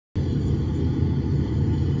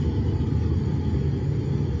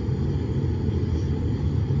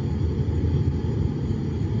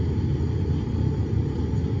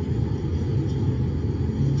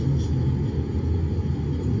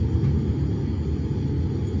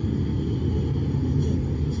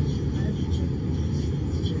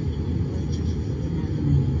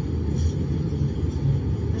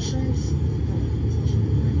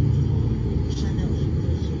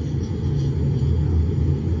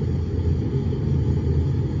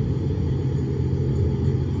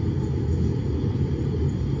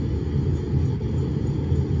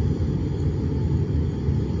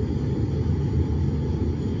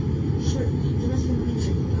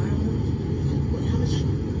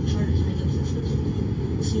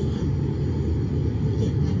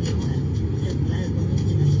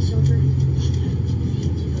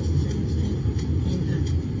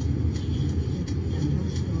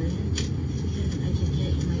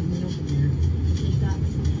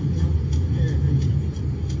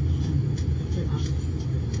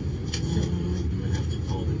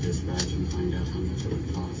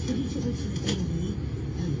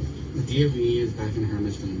back in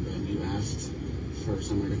Hermiston, but you asked for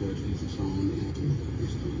somewhere to go to use the phone, and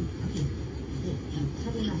there's phone. Okay.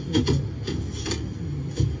 Probably not here. You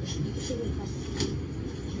can sit right across the street.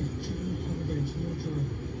 Over there to your door.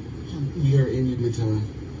 We are in Umatilla.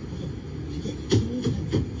 Okay. Can you go ahead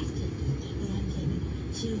and take me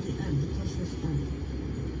to the closest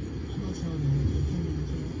motel there?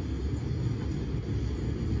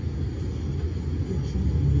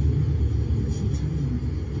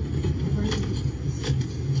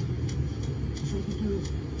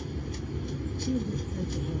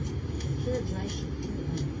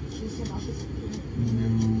 No.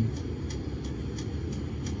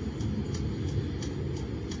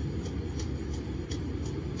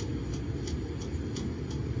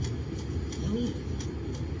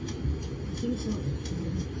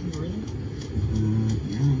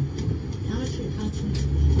 Yeah.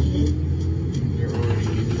 You're already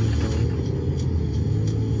in Umatilla.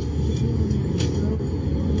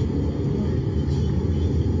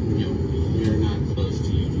 No, we are not close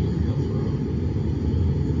to Union Hillsborough.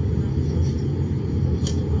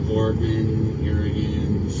 Boardman,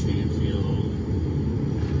 Irrigan, Stanfield.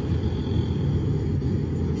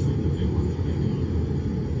 That's like the big ones that I know.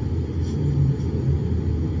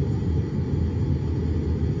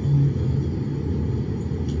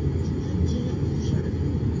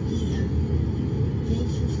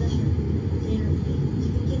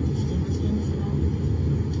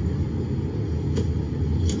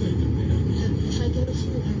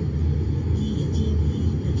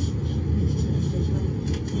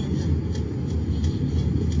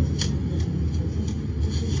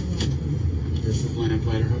 This is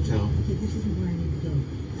Lamplighter Hotel. Okay, this isn't where I need to go.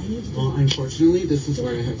 I need to Well, unfortunately, this is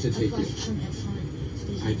where I have to take you. across from Exxon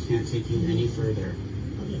station. I can't take you any further.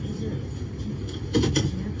 Okay, is there here?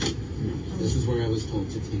 No, this is where I was told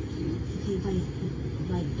to take you Okay,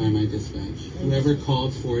 by my dispatch. Whoever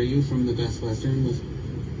called for you from the Best Western was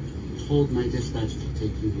told my dispatch to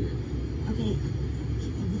take you here. okay.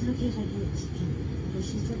 Is it okay if I go? Okay,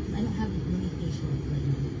 she said I don't have money to pay for it right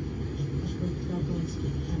now. I'll go and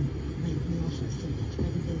speak. My officer said that. I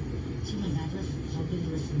can go to my address. I'll give you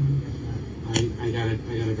the rest of the money back.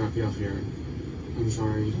 I gotta drop you off here. I'm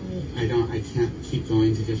sorry. I can't keep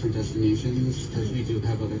going to different destinations because we do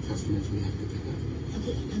have other customers we have to pick up.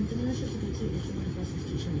 Okay, and the one I'm supposed to go to is the one across the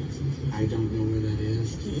street from the Exxon station. I don't know where that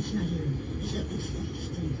is. Okay, it's not here. It's up the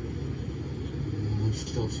street. No, it's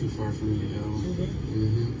still too far for me to go. Is it?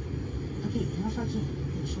 Mm-hmm. Okay, how far can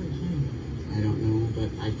it short time? I don't know,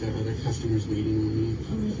 but I've got other customers waiting on me.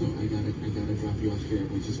 Okay. So I gotta drop you off here,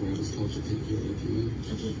 which is where I was told to take you originally.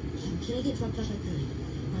 Okay, can I get dropped off at the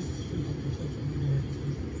across the street at the place over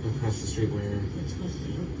there? Across the street where? It's across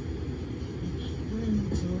the street. We're in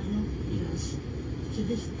the middle right now. Yes. So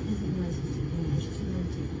this isn't where I was supposed to go. I was supposed to go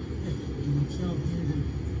to the motel and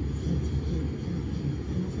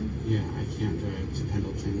Pendleton. Yeah, I can't drive to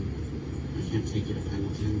Pendleton. I can't take you to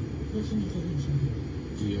Pendleton. What can you take me to?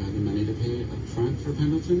 Do you have the money to pay up front for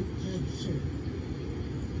Pendleton? Sure.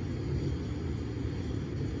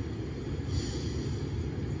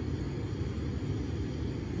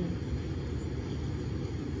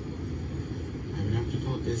 I would have to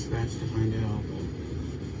call dispatch to find out, but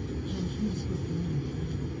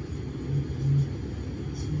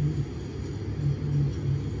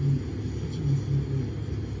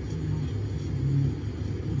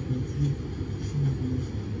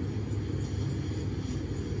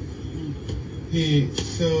hey,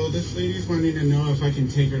 so this lady's wanting to know if I can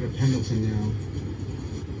take her to Pendleton now.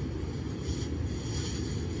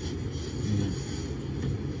 Yeah.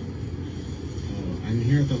 Oh, I'm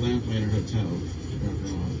here at the Lamplighter Hotel. Drop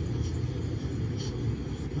her off.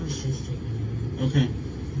 Okay.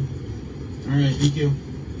 Alright, thank you.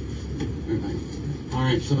 Bye-bye.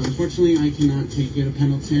 Alright, so unfortunately I cannot take you to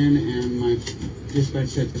Pendleton, and my dispatch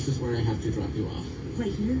said this is where I have to drop you off.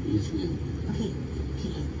 Right here? Yes, ma'am. Okay.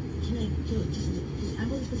 Can I do it? I'm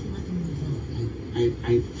only supposed to be left in the hotel.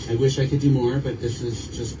 I wish I could do more, but this is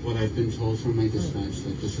just what I've been told from my dispatch,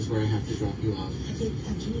 that this is where I have to drop you off. Okay,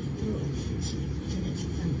 can you throw it to the next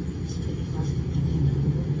time?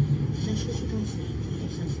 Because I'm supposed to go to the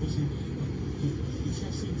Exxon station. It's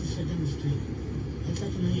actually just right down the street. It's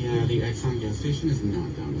like Yeah, the Exxon gas station is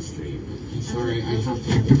not down the street. I'm sorry, I have to...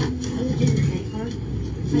 I was getting a credit card.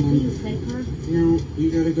 If I pay you a credit card? No, you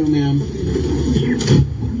gotta go, ma'am. I'm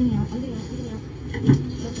getting out. Okay,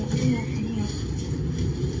 I'm getting out.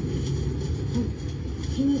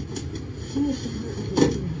 Can you support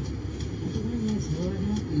okay, we're next door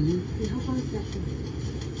now. Wait, how far is that from?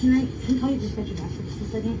 Can I call you dispatcher back for just a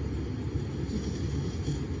second?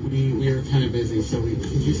 We are kind of busy, so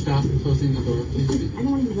could you stop closing the door, please? I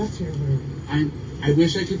don't want to be left here or whatever. I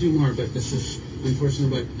wish I could do more, but this is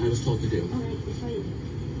unfortunately what I was told to do. Alright,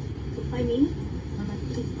 by me?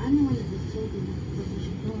 Because I'm the one that was told where we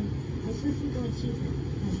should go. I was supposed to go and see her.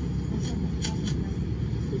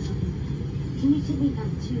 Can you take me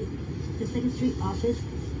back to the 2nd Street office?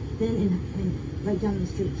 Then and right down the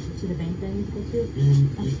street to the bank that I need to go to?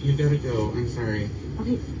 You gotta go. I'm sorry.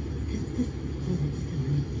 Okay.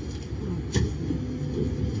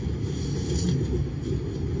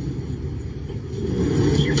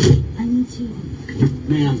 I need to.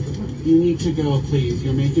 Ma'am, you need to go, please.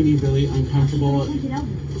 You're making me really uncomfortable. I can't get out.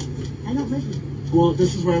 I don't live here. Well,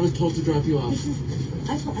 this is where I was told to drop you off. I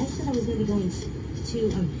said I was going to be going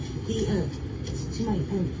to my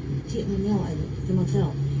mail at the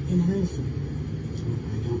motel in Hermiston.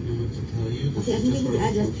 I don't know what to tell you. Okay, I can give you the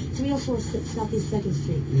address. 304 Southeast 2nd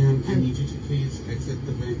Street. Ma'am, I need you to please exit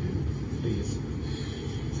the van. Please.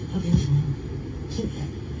 Okay.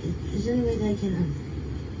 Is there any way that I can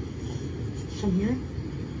from here?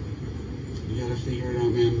 You gotta figure it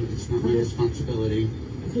out, ma'am. It's not my responsibility.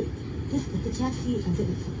 Okay. The taxi.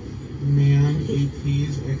 Ma'am, will you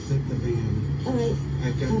please exit the van? Alright.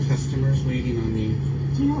 I've got customers waiting on me.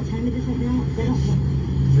 Do you know what time it is right now? I don't know.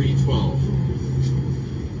 3:12.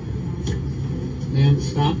 Ma'am,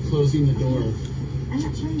 stop closing the door. I'm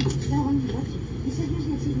not trying to. I don't want to watch you. You said he was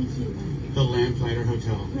going to take me to the Lamplighter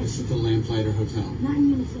Hotel. Right. This is the Lamplighter Hotel. Not in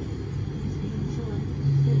Minnesota.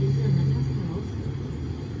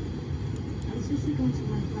 I was supposed to go to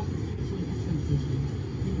my class between SM station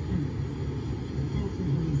and the pen.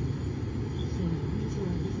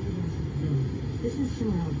 This is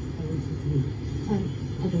somewhere else I was supposed to be.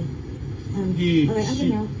 Okay. Alright, I'm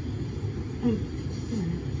getting out.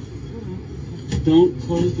 Don't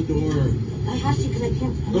close the door. I have to because I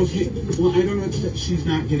can't. Okay, well, I don't know. She's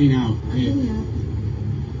not getting out. I'm getting out.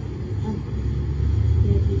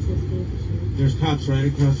 There's cops right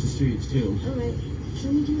across the streets, too. Alright.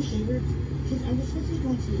 Can you do a favor? Because I was supposed to go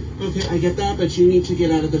to... Okay, I get that, but you need to get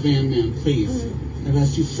out of the van, ma'am, please. Alright. I've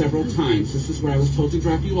asked you several times. This is where I was told to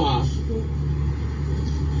drop you off. Okay.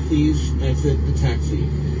 Please exit the taxi,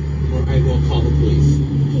 or I will call the police.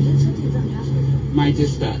 Okay, who told you the password? My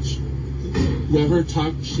dispatch. Whoever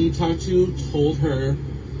she talked to told her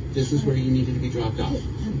this is where you needed to be dropped off. Okay,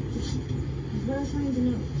 what I was trying to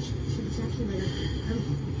know, should the taxi like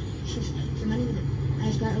the money that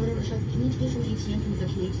I've got or whatever, so can you pay from ATM from the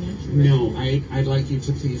ATM? No, I'd like you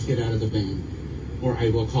to please get out of the van, or I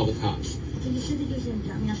will call the cops. Okay, you said that you were going to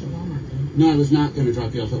drop me off at Walmart, though. No, I was not going to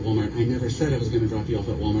drop you off at Walmart. I never said I was going to drop you off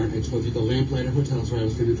at Walmart. I told you the Lamplighter Hotel is where I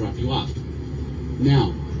was going to drop you off.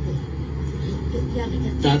 Now,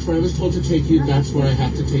 that's where I was told to take you. That's where I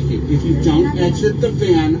have to take you. If you don't exit the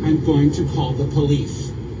van, I'm going to call the police.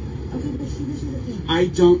 Okay, but see, this is the thing. I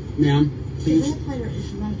don't, ma'am, please. The Lamplighter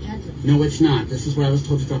is the wrong address. No, it's not. This is where I was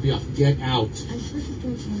told to drop you off. Get out. I'm supposed to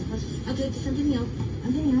go to the bus. Okay, just I'm getting out.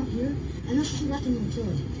 I'm getting out here. I know she left in the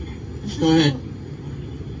utility. Go ahead.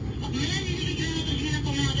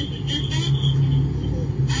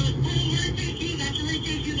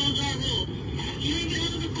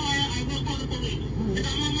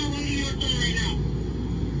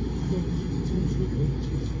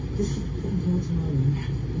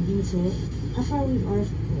 How far are we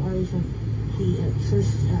from the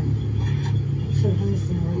first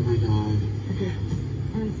Hermiston Oh Road? my God. Okay.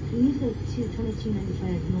 We need to go to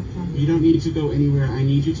 2295 North Conway. You don't need to go anywhere. I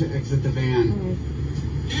need you to exit the van. Alright.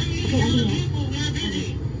 Okay, I'm getting out.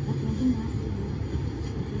 Okay, I'm getting out.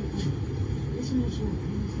 Okay. This one is short.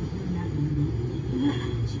 I'm just going to that one.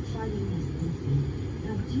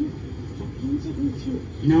 Can you take me to...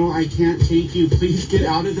 No, I can't take you. Please get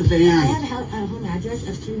out of the I van. have a home address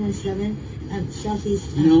of 317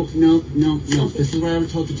 Southeast... No. This is where I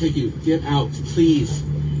was told to take you. Get out, please.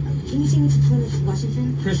 Can you take me to Plymouth,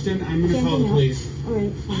 Washington? Kristen, I'm going to call the police.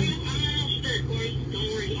 Alright, fine.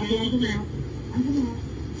 Okay, I'm getting out.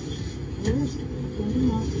 Where is it? I'm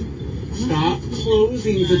getting out. Stop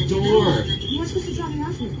closing the door. You weren't supposed to drop me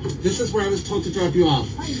off here. This is where I was told to drop you off.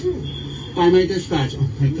 By who? By my dispatch. Oh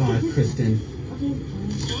my God, Kristen. Okay,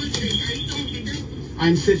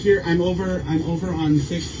 I'm over on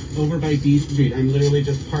 6, over by D Street. I'm literally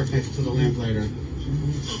just parked next to the Lamplighter.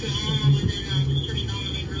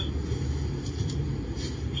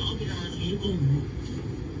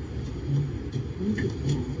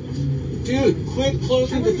 Dude, quit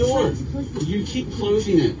closing the door. You keep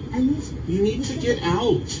closing it. You need to get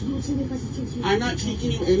out. I'm not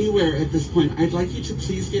taking you anywhere at this point. I'd like you to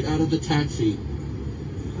please get out of the taxi.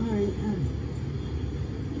 Alright,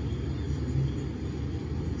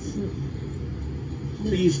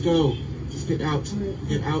 Please go. Just get out.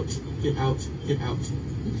 Get out. Get out. Get out.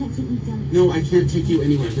 You can't take me down. No, I can't take you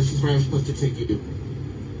anywhere. This is where I'm supposed to take you.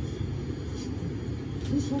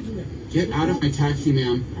 Who's holding it? Get out of my taxi,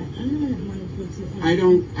 ma'am. I'm the one that wanted to go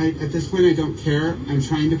to. At this point, I don't care. I'm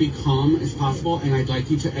trying to be calm as possible, and I'd like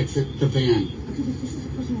you to exit the van. Okay, this is the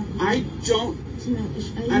person I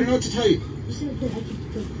don't know what to tell you. You said that I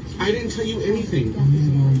could go. I didn't tell you anything.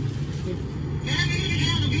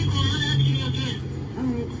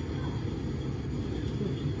 Alright.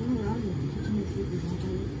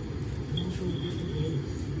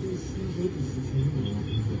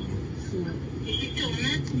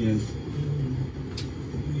 Yes.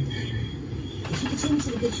 If you could take me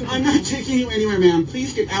to the good ship. I'm not taking you anywhere, ma'am.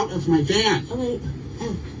 Please get out of my van. Alright.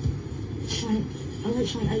 Fine. Alright,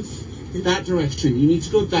 fine. That direction. You need to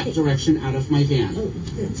go that direction out of my van. Oh,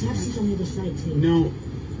 the taxi's on the other side, too. No.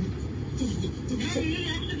 Did you say...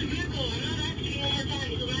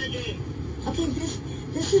 Okay,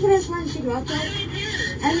 this is what I was trying to figure out, though.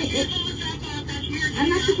 I'm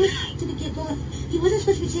not supposed to get going. He wasn't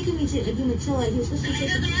supposed to be taking me to Umatilla. He was supposed to be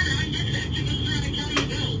taking me...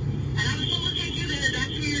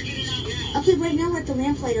 Okay, right now we're at the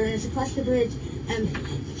Lamplighter, and it's across the bridge.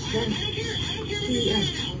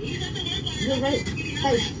 You're right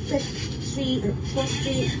by 5th Street or 4th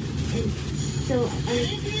Street, and so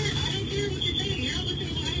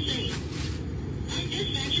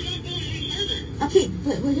okay,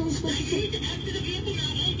 but we're really supposed to take...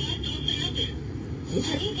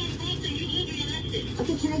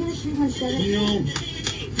 Okay, can I get a 317? No.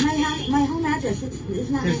 My home address, it's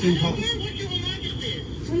not... Kristen, call...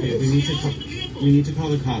 Okay, we need to call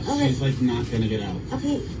the cops. Okay. She's like not gonna get out.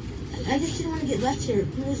 Okay, I just didn't want to get left here.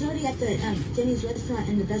 He was already at the Denny's restaurant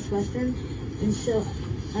in the Best Western, and so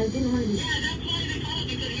I didn't want to be... Yeah, that's why they called,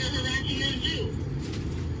 because you're harassing them too.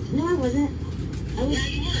 No, I wasn't. I was... Yeah,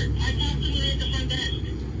 you were. I talked to them at the front desk.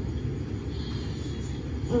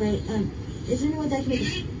 Alright, is there any way that I can make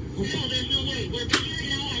No, a... there's no way. We're busy right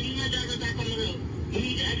now. I need my driver back on the road. You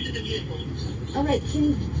need to exit the vehicle. Alright, can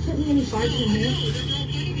you put me any fines in here? No, there's no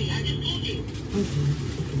fighting me. I just told you. Okay.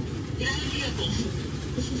 Get out of the vehicle.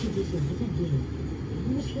 This is ridiculous. I can't do it.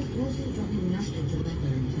 Who was supposed to drop me an aspect to the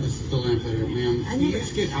Lamplighter? This is the Lamplighter, ma'am. I never-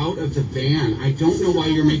 Please get out of the van. I don't know why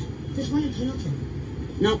you're making... There's one in Pendleton.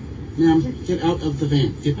 No, ma'am. Get out of the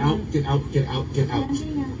van. Get out, get out, get out, get out. I'm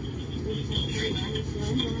getting out.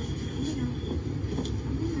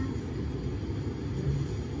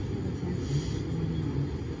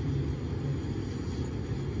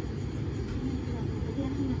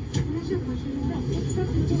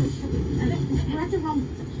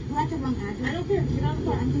 We're at the wrong address. I don't care. Get out.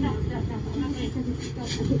 Yeah, I'm getting out.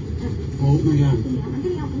 Oh my God. I'm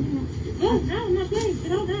getting out. No, I'm not saying.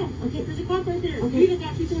 Get out now. Okay. There's a cop right there. Okay. You even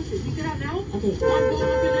got 2 horses. You get out now. Okay. I'm going over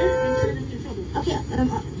there and you're in trouble. Okay,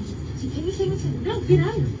 can you say me to... No, get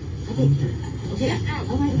out. Okay. Okay. Out.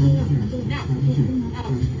 All right, I'm getting out. I'm getting Now. out. Okay, I'm getting out.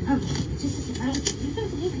 Out. Just a second. You're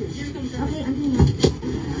supposed to live here. Here comes Okay, I'm getting out.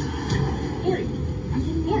 Corey. I'm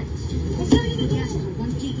getting out. It's not even gas.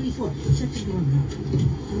 1, 2, 3, 4. Shut the door now.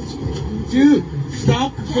 Dude,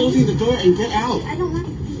 stop closing the door and get out. I don't want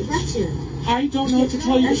to be left here. I don't know what to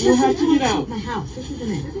tell you. You have to get out. My house. This isn't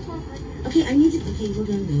it. Okay, I need to... Okay, we're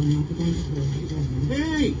going to go now. We're going to go.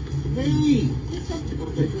 Hey, hey.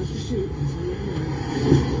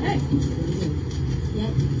 Hey. Yeah.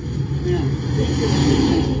 Yeah.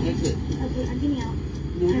 Exit. Okay, I'm getting out.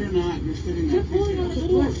 No, you're not. You're sitting there. Quit pulling on the Okay,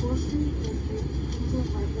 door. we're at 4th Street.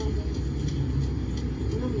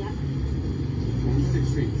 Where are we at? 6th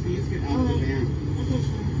Street. Please get out of the van. Okay,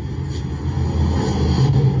 fine.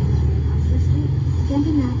 Okay, I'm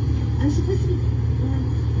getting out. I'm supposed to be...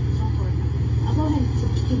 I'll go ahead and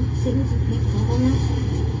sit me to make a phone call now.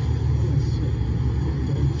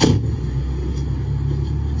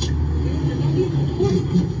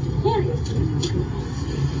 Corey.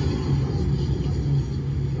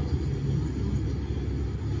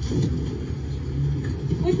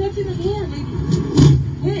 Quit touching the door, lady.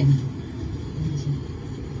 Quit.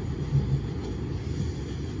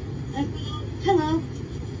 Hello.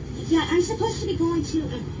 Yeah, I'm supposed to be going to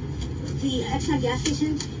the Exxon gas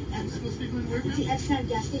station. The Exxon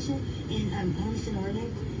gas station in Hermiston,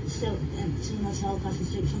 Oregon. So, to the motel across the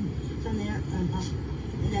street from there. And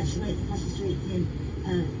that's right across the street in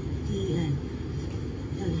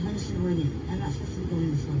Hermiston, Oregon. I'm not supposed to be going in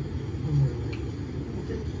this one.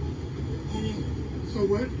 And then So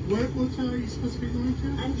what motel are you supposed to be going to?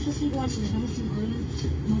 I'm supposed to be going to the Hermiston, Oregon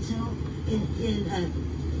motel in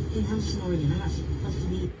Hermiston, Oregon. I'm not supposed to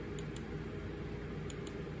be.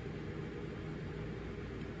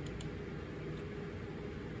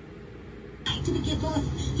 To the told him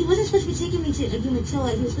he wasn't supposed to be taking me to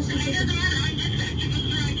Umatilla. He was supposed to be It taking doesn't matter. I'm dispatch. This is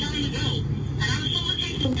where I tell him to go. And I'm so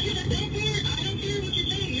listening. Go for it. I don't care what you're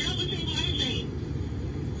saying. You're not listening to what I'm saying.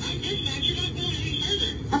 I'm dispatch. You're not going any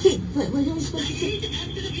further. Okay, but when he was supposed to take...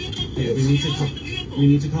 Yeah, we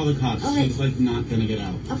need to call the cops. Okay. She's like not gonna get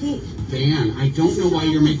out. Okay. Dan, I don't know why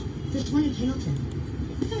you're making. There's one in Pendleton.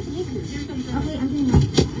 Okay, I'm getting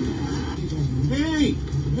Hey,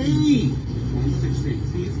 hey. 116.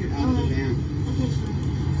 Please get out of the van. Okay, fine.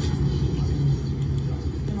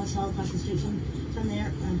 The motel across the street from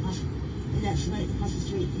there, that's right across the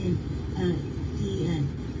street in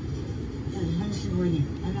Henderson, Oregon.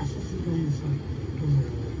 I'm not supposed to be going this way.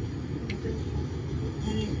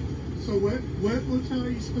 So what motel are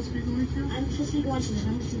you supposed to be going to? I'm supposed to be going to the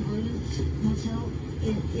Henderson, Oregon motel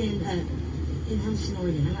in Henderson,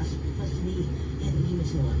 Oregon. I'm not supposed to be in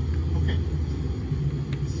Umatilla. Okay.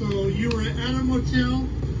 So you were at a motel.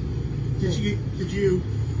 Did you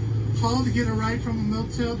call to get a ride from a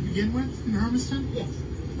motel to begin with in Hermiston? Yes.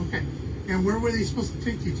 Okay. And where were they supposed to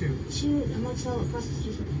take you to? To a motel across the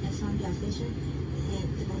street from Exxon gas station,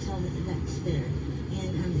 and the motel that's there.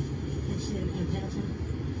 And it's in Pendleton,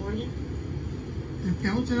 Oregon. In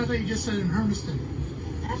Pendleton? I thought you just said in Hermiston.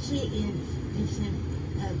 Actually, it's in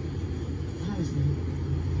Hermiston.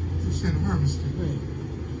 It's in Hermiston. Right.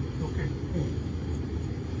 Okay. Right.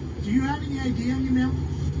 Do you have any idea on your mail?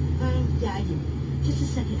 Yeah, I do. Just a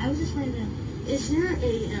second. I was just wondering, is there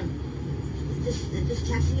a this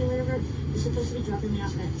taxi or whatever is supposed to be dropping me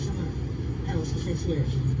off at somewhere else besides here?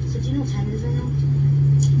 So do you know what time it is right now?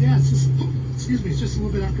 Yeah, it's just, excuse me, it's just a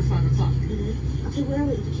little bit after 5 o'clock. It is? Okay, where are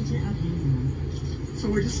we? The kitchen? Okay. So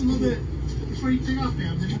we're just a little bit, before you take off,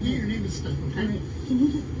 ma'am, then you get your name and stuff, okay? Alright. Can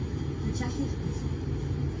you get the taxi?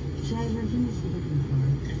 Driver, he needs to get in the car.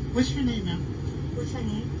 Okay. What's your name, ma'am? What's my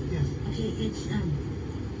name? Yes. Okay, it's, you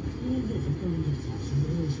need to get the phone and get the taxi. It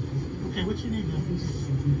really should. Okay, what's your name, ma'am? Just a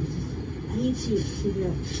second. I need to figure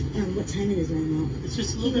out what time it is right now. It's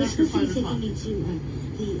just a He little bit was after supposed to 5 be o'clock. taking me to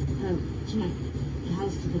my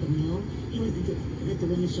house to pick up mail. He was at the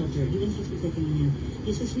women's shelter. He wasn't supposed to be taking me there. He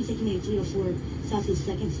was supposed to be taking me to 304 Southeast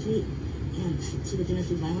 2nd Street and to the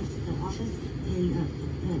domestic violence office in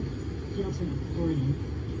Pendleton, Oregon.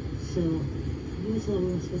 So he was told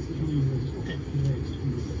we weren't supposed to be coming over. Okay.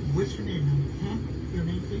 What's your name, ma'am? Huh? Your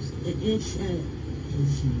name, please? It's his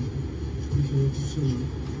name. Okay,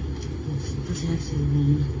 it's the taxi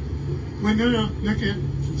man. Wait, no, not yet.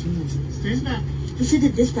 Stay in the back. He said the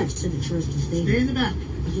dispatch said it first to stay. Stay in the back.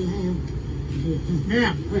 Okay, I am. Okay,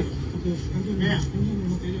 Ma'am. right. Okay, I'm getting Ma'am. out.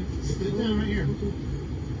 Sit down right here. Okay.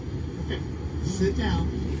 Okay. Sit down.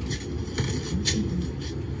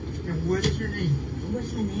 And what is your name?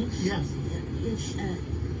 What's my name? Yes. It's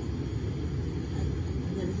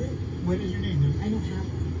what is it? What is your name, ma'am? I don't have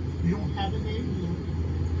one. You don't have a name? No.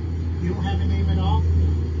 You don't have a name at all?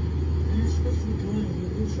 I'm not supposed to be going.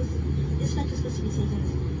 Dispatch is supposed to be taking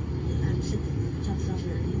jumps off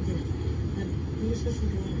here. You get it. We were supposed to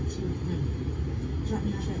be going to drop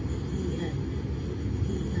me off at the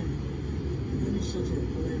women's shelter or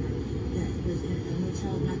whatever that was in a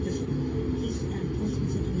motel, not this one. He's supposed to be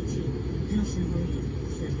taking me to Pendleton, Oregon,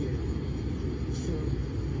 instead here. So,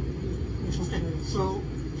 Okay. So,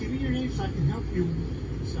 give me your name so I can help you,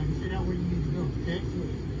 so I can figure out where you need to go, okay?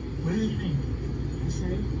 What is your name? I'm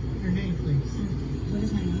sorry? Your name, please. What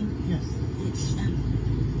is my name? Yes. It's,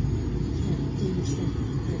 David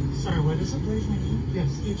Stephanie. Sorry, what is it? What is my name?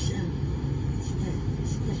 Yes. It's,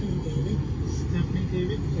 Stephanie David. Stephanie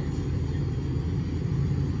David? Yes.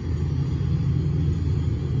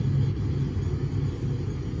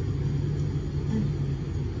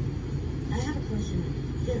 I have a question.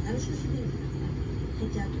 I was supposed to be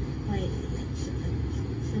picked up by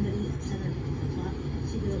somebody at 7 o'clock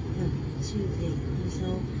to go to a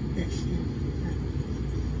hotel that's in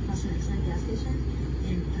across an Exxon gas station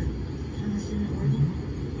in Hermiston, Oregon.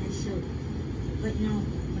 And so, but you know,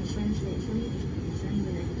 my friend's waiting for me. Is there any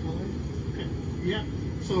way I can call her? Okay. Yeah.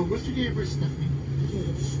 So, what's your date of birth, Stephanie? Okay,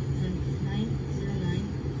 it's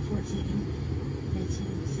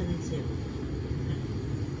 9/09/14/1972.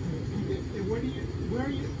 And where are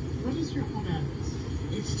you, what is your home address?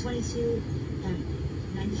 It's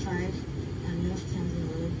 2295 North Townsend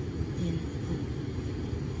Road in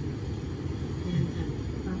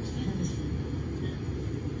Hermiston. Okay.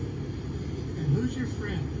 And who's your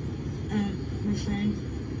friend? My friend,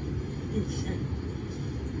 it's my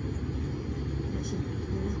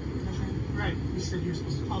friend. Right. You said you were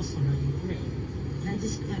supposed to call somebody. Right. I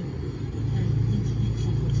just think to her. He was going to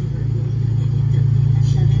get picked up at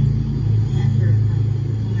 7 at her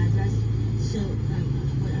home address. So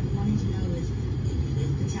what I'm wanting to know is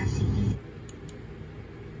the taxi.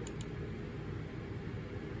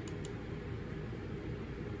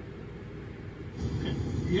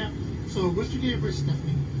 So what's your date of birth,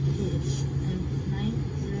 Stephanie? Okay, it's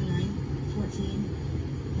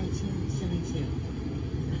 9/09/14/1972.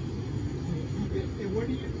 And what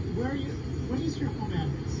is your home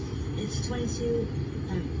address? It's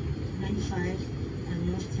 2295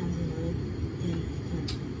 North Townsend Road in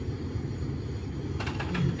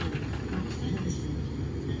Henderson.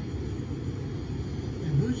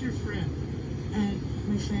 And who's your friend?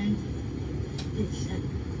 My friend, it's my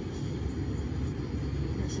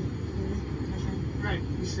friend. Right.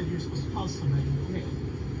 You said you were supposed to call somebody. Right.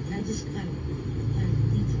 And I just need to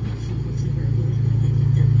make something to her. We were going to get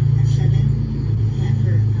picked up at 7 at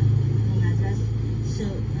her home address. So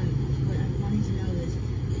what I'm wanting to know is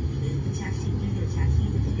the taxi, can I get a taxi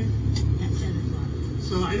to pick her at 7 o'clock?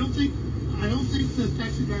 So I don't think the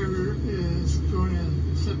taxi driver is going to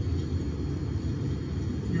accept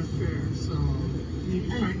your fare. So you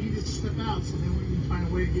probably need to step out so then we can find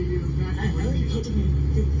a way to get you back. I already paid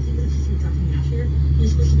him. He was supposed to be dropping me off here. He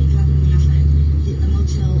was supposed to be dropping me off at a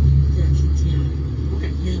motel that's in town.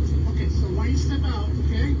 Okay. Yeah. Okay. So why don't you step out?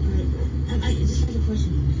 Okay. I just have a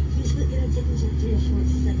question. He was going to take me to 304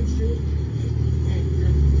 2nd Street at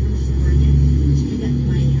Henderson, Oregon, to pick up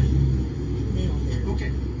my mail there.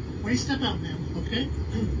 Okay. Why don't you step out now? Okay.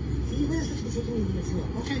 He was supposed to be taking me to the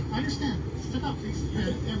motel. Okay. I understand. Step out, please,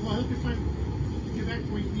 and we'll help you get back to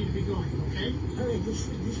where you need to be going. Okay. All right.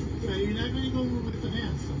 So you're not going to go with the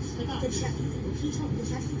van. So step out. The taxi told me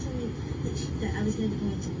that I was going to be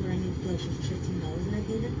going to where I need to go for $15 that I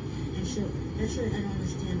paid him, and so that's what I don't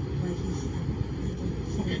understand why he's saying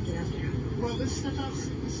Okay. get out here. Well, let's step out.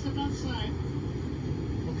 Let's step outside.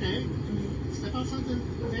 Okay. Step outside the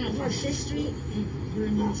van. We're on 5th Street and we're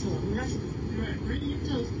in Minnesota. We're not. You're right. Ready your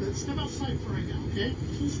toes. Let's step outside for right now. Okay.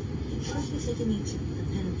 He's supposed to be taking me to the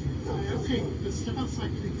Pendleton. Okay. Let's step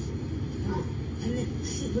outside, please. And then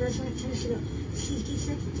see what I was trying to figure out. See, he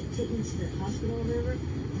said to take me to the hospital or whatever,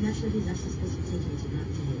 and that's where he's actually supposed to be taking me to, not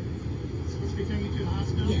to here. Supposed to be taking you to the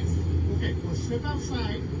hospital? Yes. Okay. Well, step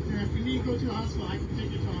outside, and if you need to go to the hospital, I can take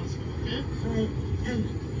you to the hospital. Okay. All right.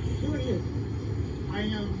 Who are you? I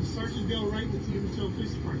am Sergeant Dale Wright with the Umatilla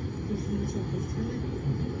Police Department. Is he Minnesota Police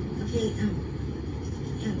Department? Okay.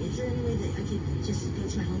 Is there any way that I could just go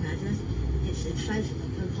to my home address? It's 5.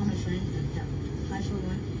 Call my friend.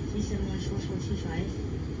 541-371-4425.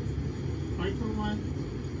 541.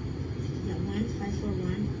 Yeah,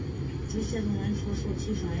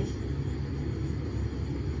 1-541-371-4425.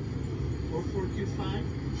 4425.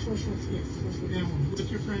 44. Yes, 44. Now,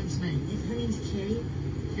 what's your friend's name? Her name's Carrie.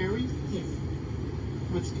 Carrie? Yes.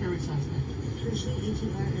 What's Carrie's last name? Hershey,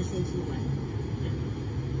 H-E-R-S-H-E-Y.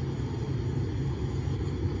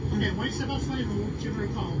 Okay, why don't you step outside and we'll give her a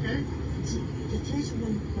call, okay? Can I ask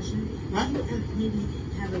one question? What? Do you maybe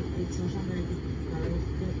have a telephone that I could borrow to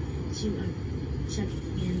check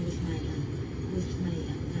in with my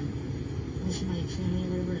family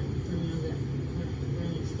or whatever? I don't know that where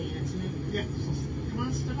I'm staying at tonight. Yeah, so come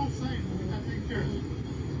on, step outside and we'll get that taken care of.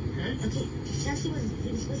 Okay? Okay, the taxi was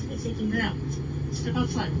supposed to be taking me. Now, step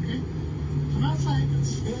outside, okay? Come outside. I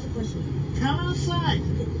have a question. Come outside.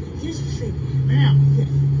 Okay, here's the thing. Ma'am, Yes.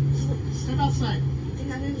 step outside.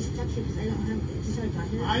 Then I'm going to be taxi because I don't have. Just how I got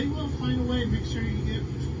here. I will find a way to make sure you get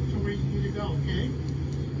to where you need to go, okay?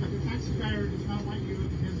 But the taxi driver does not want you in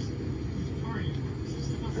his car anymore. So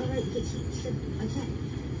step All outside. right, but he said I can't.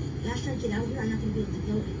 After I get out here, I'm not going to be able to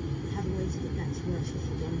go and have a way to get back to where I'm supposed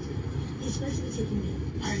to go to. He's supposed to be taking me.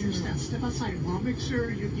 I understand. Step outside. We'll make sure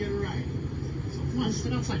you get a ride. So come on,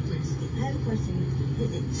 step outside, please. I have a question.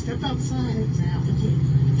 Step outside now. Okay.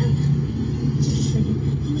 Just a second.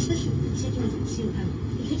 He was supposed to be taking me to.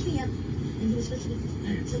 He picked me up, and he was supposed to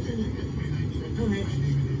be taking me. All right.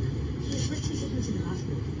 He was supposed to be taking me to the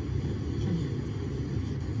hospital from here.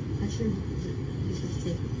 That's where he was supposed to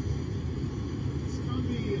take me. It's on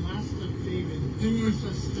the last of David. First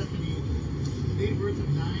of Stephanie. Date of birth of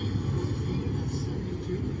 9/14. That's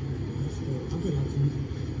 72. I'll get out to him.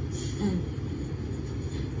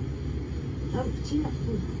 Do you know? Oh,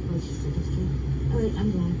 just a second. All right,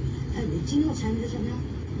 I'm going. Do you know what time it is right now?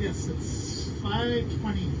 Yes, it's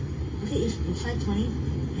 5:20. Okay, it's 5:20,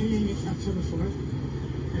 and then it's October 4th.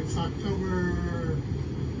 It's October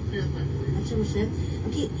 5th, I believe. October 5th.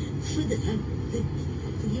 Okay, for the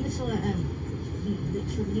Umatilla,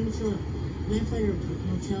 for the Umatilla Lamplighter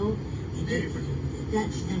Motel,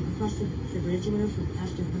 that's across the bridge or whatever, from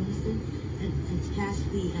after Hermiston, and it's past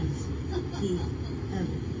the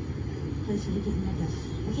place where he picked me up at.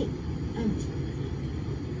 Okay,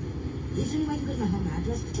 is there any way I can go to my home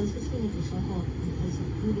address? Because I was supposed to be making a phone call, and I was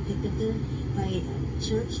going to be picked up there by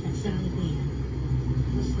church at 7 a.m.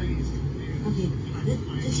 This lady's Okay,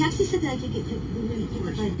 the taxi said that I could get picked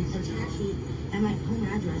up by a taxi. see at my home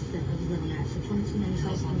address that I was living at. So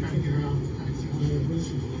 2295. I'm trying to get her out of the taxi.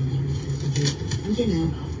 I'm getting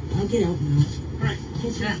out. I'll get out now. All right. Okay,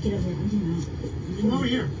 so let's get over here. I'm getting out. Come over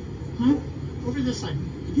here. Huh? Over this side.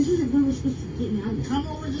 This isn't where we're supposed to get me out. Come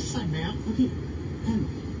over this side, ma'am. Okay.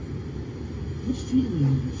 Which street are we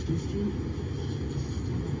on? Street Street?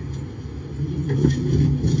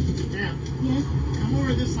 Ma'am, Yes. come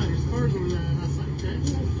over this side. There's cars over there on that side, okay?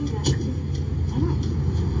 Yeah, let's do that. I don't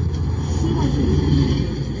see why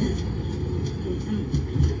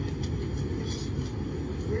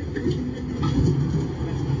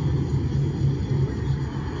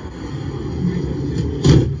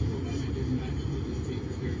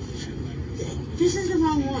this is the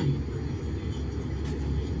wrong one.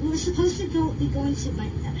 We were supposed to be going to my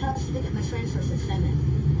house to pick up my friend first at 7.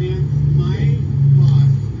 Ma'am, my boss,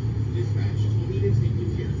 dispatch, told me to take you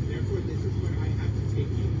here. Therefore, this is where I have to take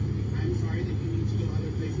you. I'm sorry that you need to go other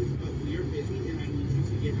places, but we are busy and I need you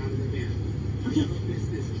to get out of the van. We Okay. have a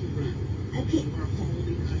business to run. Okay. You are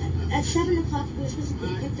holding us up. At 7 o'clock, we were supposed to be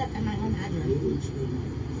picked up at my home address.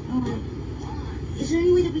 Alright. Is there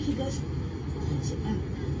any way that we could go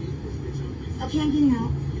okay, I'm getting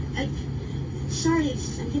out. Sorry,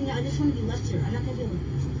 I'm getting out. I just want to be left here. I'm not going to be able to...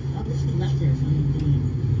 I'll just be left there.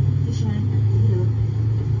 It's fine. You know.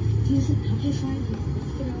 Do you think... Okay, fine. Get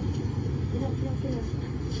out. Get out, get out, get out.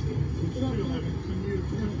 Get out, get out. Can you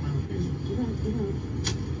come to my location? Get out, get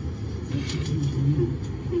out.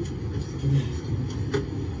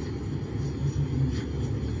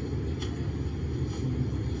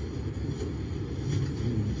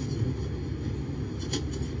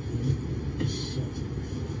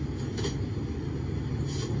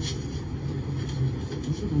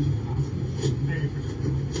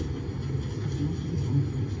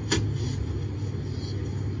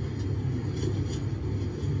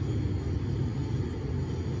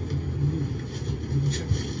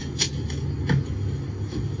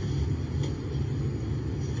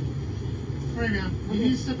 All right, ma'am. You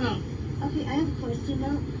need to step out. Okay, I have a question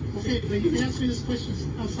now. Okay, but you can ask me this question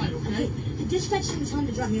outside, okay? Okay, the dispatch is telling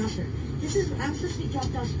to drop me off here. I'm supposed to be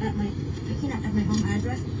dropped off at my home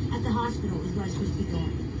address at the hospital is where I'm supposed to be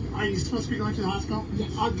going. Are you supposed to be going to the hospital?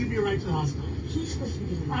 Yes. I'll give you a ride to the hospital. He's supposed to be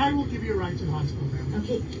giving me. I will give you a ride to the hospital, ma'am.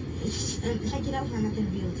 Okay, it's just, if I get out here, I'm not going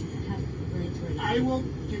to be able to have a ride to I will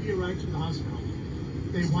give you a ride to the hospital.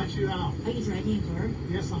 They want you out. Are you driving a car?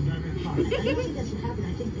 Yes, I'm driving a car. I don't think that's what happened.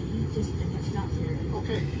 I think that he just got stopped here.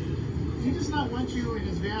 Okay. He does not want you in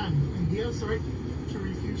his van, and he has the right to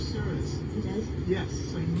refuse service. He does? Yes,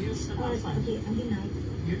 so you need to step Alright, outside. okay, I'm getting out.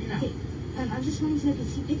 Getting out. Okay, I'm just wanting to know,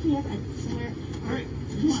 because he picked me up at somewhere. Alright,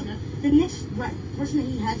 come He's, on, man. the next person that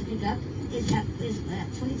he has to pick up is at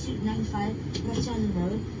 2295 North Johnson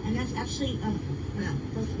Road, and that's actually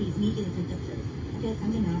supposed to be me getting picked up there. Okay,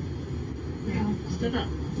 I'm getting out. Ma'am, step out.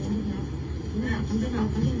 Okay, I'm getting out. I'm getting out.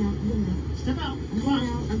 I'm getting out. I'm getting out. Step out. I'm Come getting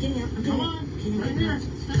on. out. I'm getting out. I'm getting Come out. on. Okay, I'm Right getting there. out.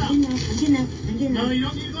 Step I'm out. getting out. I'm getting out. I'm getting No, out. you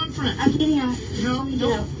don't need to go in front. I'm getting out. No, Let me no.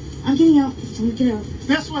 get out. I'm getting out. I'm gonna get out.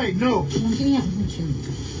 This way. No. I'm getting out. I'm gonna kill you.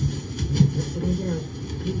 I'm gonna get out.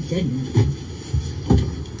 You're dead now.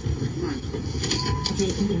 Come on. Okay,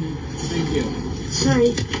 I'm getting out. Thank you. Sorry.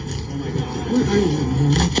 Oh my God. Where are you,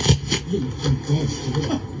 man? I'm dead.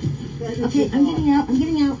 Okay, I'm getting out. I'm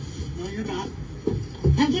getting out. No, you're not.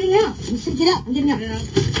 I'm getting out. You said get out. I'm getting out. Yeah,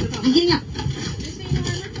 step out. I'm getting out. Just so you know,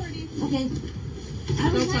 I'm recording. Okay.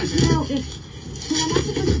 I was wanting to know if I'm not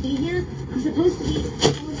supposed to be here. I'm supposed to be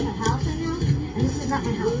going to my house right now, and this is not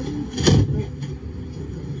my house.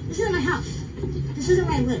 This isn't my house. This isn't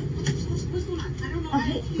where I live. What's going on? I don't know.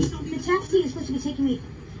 Okay. Please don't be The taxi is supposed to be taking me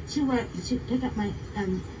to pick up my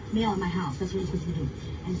mail at my house. That's what he's supposed to be doing.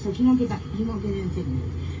 And so he won't get back. He won't get in and take me.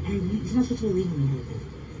 And he's not supposed to be leaving me here.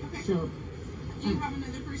 Okay. So. Do you have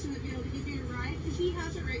another person that be able to give you a ride? Because he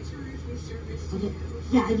has a right to refuse service. to Okay. you.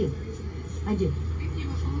 Yeah, I do. The reason is. I do. If you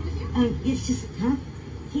have a phone with you. It's just,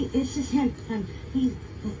 it's just him. He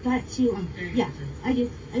got it to, yeah, I do.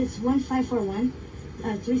 It's 1541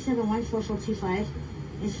 371 4425.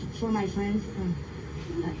 It's for my friend's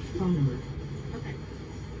phone number. Okay.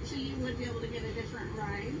 So you would be able to get a different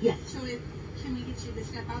ride? Yes. So can we get you to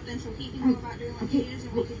step out then so he can go about doing what he is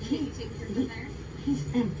and we can get you taken care of from there? He's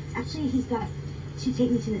actually he's got to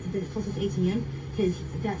take me to the closest ATM because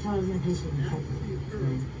that's how I was gonna pay for the car.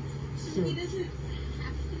 So he doesn't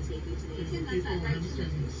have to take you to the ATM. That's not right to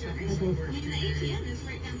refuse service. Okay. I mean, the ATM is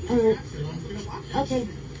right down here. Alright. You're absolutely gonna walk down. Okay,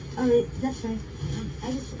 alright, that's fine.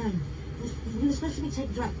 I just we were supposed to be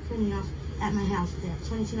dropping me off at my house at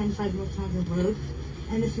 2295 North Townsend Road,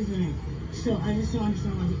 and this isn't it. So I just don't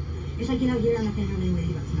understand why. If I get out here, I'm not gonna have any way to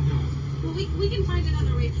get back to my house. Well, we can find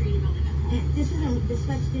another way for you to be able to get home. And this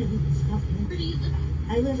guy's gonna be stopping. Where do you live at?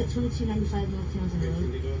 I live at 2295 North Townsend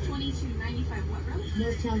Road. 2295 what road?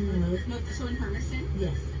 North Townsend Road. No, so in Hermiston?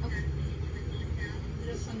 Yes. Okay.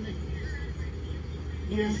 Yes, Sunday.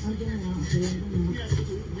 Yeah, I'm getting out. Yes,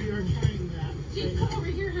 we are trying that. So you come over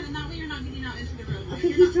here, and that way you're not getting out into the road.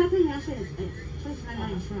 Okay, he's dropping me off at a place I'm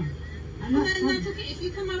not from. I'm Well, not then that's okay. If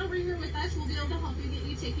you come out over here with us, we'll be able to help you get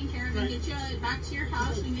you taken care of and get you back to your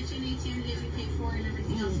house. We can get you an ATM, get you paid for, and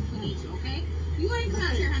everything else if we need to, okay? You go ahead and come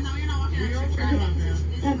out here, and that way you're not walking extra traffic.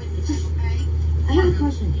 Okay? I have a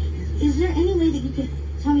question. Is there any way that you could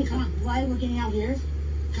tell me why we're getting out here?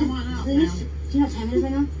 Come on out, Do ma'am. you know what time it is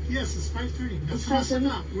right now? Yes, it's 5:30. Now, It's come on, 5:30? sit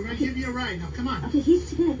up. We're going to give you a ride. Now, come on. Okay, he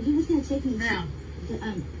was gonna take me. Ma'am,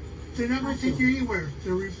 they're not going to take you anywhere.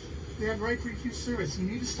 They have right to refuse service. You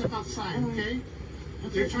need to step outside, okay?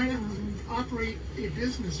 They're trying to operate a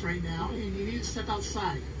business right now, and you need to step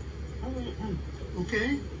outside,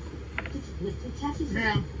 okay? The taxis.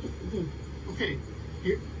 Ma'am. Okay.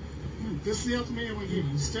 Here. This is the ultimatum I give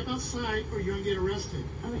you. Step outside, or you're going to get arrested.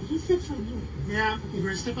 All right, he said from here. Ma'am, you're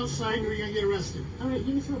going to step outside, or you're going to get arrested. All right,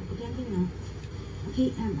 you need help. Okay, I'm getting out.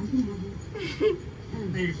 Okay, I'm getting out here.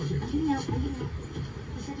 Maybe for you. I'm getting out. I'm getting out.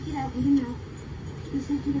 He said to get out. I'm getting out. He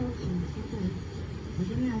said to get out. I'm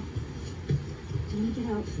getting out. Do you need to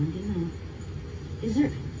help? I'm getting out. Is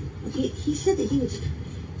there? Okay, he said that he would.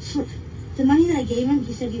 For the money that I gave him,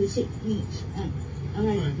 he said he would take me. All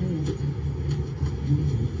right.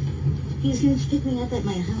 He was going to pick me up at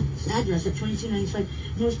my house address at 2295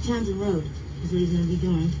 North Townsend Road. Is what he's going to be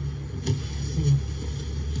doing.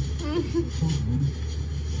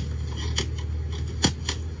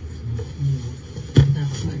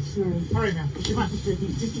 Sorry. All right, now. Come on. Just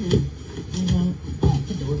a minute.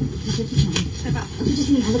 Step out. Just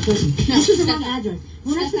a minute. Other person. No, This is the step wrong out. address.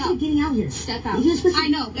 We're not Step supposed to out. be getting out here. Step out. You're supposed to- I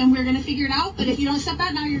know, and we're going to figure it out, but if you don't step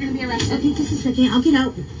out now, you're going to be arrested. Okay, just a second. I'll get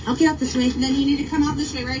out. I'll get out this way. Then you need to come out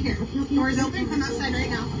this way right here. Okay. Doors open, come outside right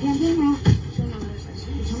now. Okay, I'm getting out. You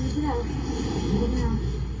told me to get out. I'm getting out.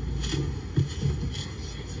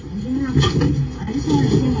 I'm getting out. I just want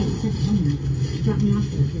to understand why he said to come here. Drop me off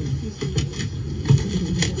there.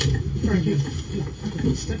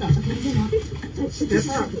 Step out. Okay, I'm getting out.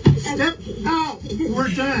 Step out. Step out. We're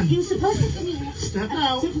done. He was supposed to send me here. Step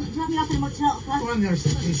out. Drop me off at a motel. Go on there,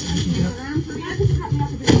 please. You can get up. He has to drop me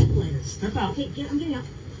off at the later. Step out. Okay, I'm getting out.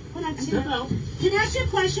 Hold on. Step out. Can I ask you a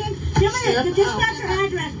question? Gentlemen, the dispatcher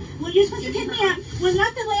address when you're supposed to pick me up was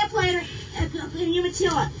not the lamplighter in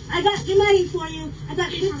Umatilla. I got your money for you. I got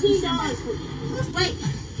 $15 for you. Wait.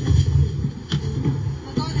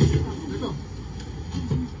 We'll go this way. Let's go.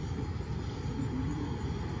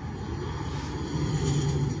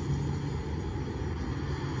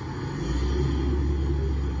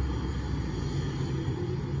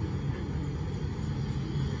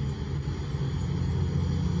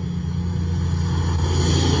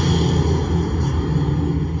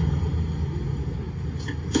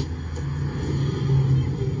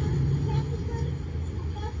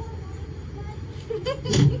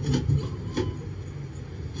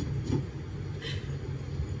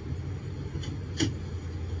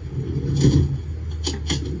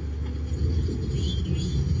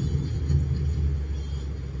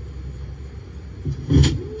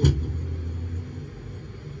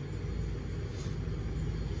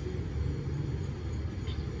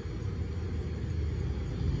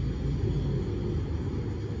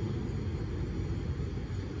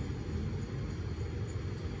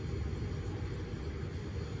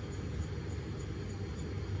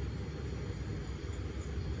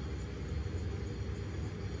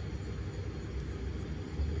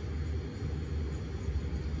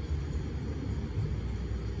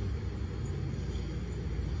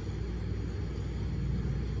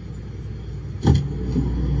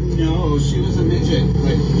 No, she was a midget.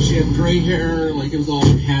 Like, she had gray hair, like it was all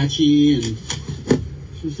patchy, and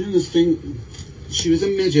she was doing this thing. She was a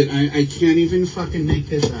midget. I can't even fucking make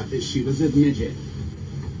this up. She was a midget.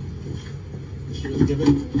 She was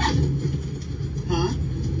given... Huh?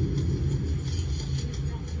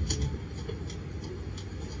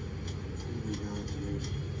 Oh my god, dude.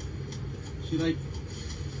 She like...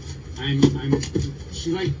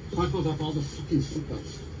 She like buckled up all the fucking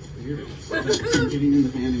seatbelts. Weird. I'm getting in the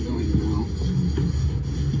van and going now.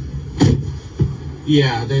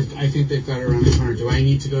 Yeah, I think they've got her around the corner. Do I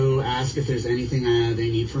need to go ask if there's anything they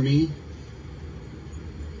need from me?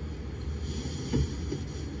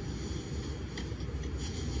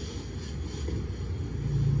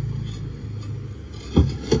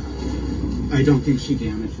 I don't think she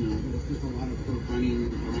damaged me.